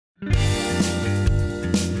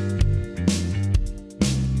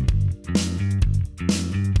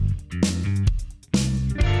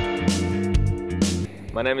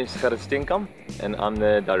My name is Gerrit and I'm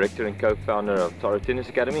the director and co-founder of Tara Tennis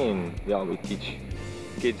Academy, and we teach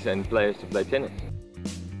kids and players to play tennis.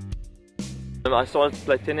 I started to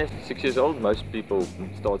play tennis at 6 years old. Most people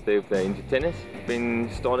start there if they're into tennis. I've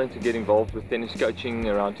been starting to get involved with tennis coaching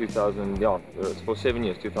around 2000, it's for 7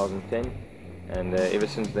 years, 2010, and ever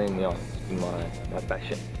since then, it's been my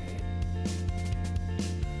passion.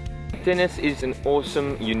 Tennis is an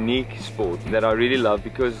awesome, unique sport that I really love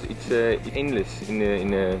because it's endless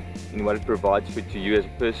in what it provides to you as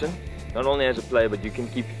a person. Not only as a player, but you can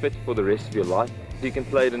keep fit for the rest of your life. You can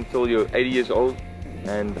play it until you're 80 years old.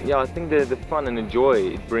 And I think the fun and the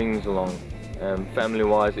joy it brings along,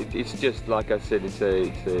 family-wise, it's just like I said, it's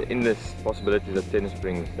endless possibilities that tennis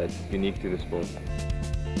brings that's unique to the sport.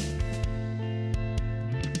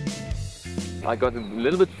 I got a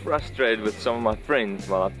little bit frustrated with some of my friends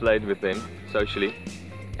while I played with them socially,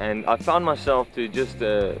 and I found myself to just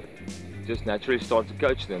naturally start to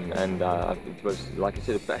coach them, and it was, like I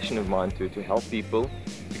said, a passion of mine to help people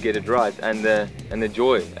to get it right, and the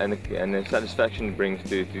joy and the satisfaction it brings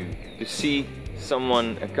to see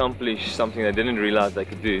someone accomplish something they didn't realize they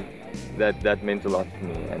could do. That meant a lot to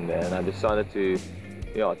me, and I decided to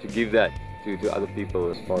give that to other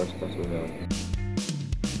people as far as possible now.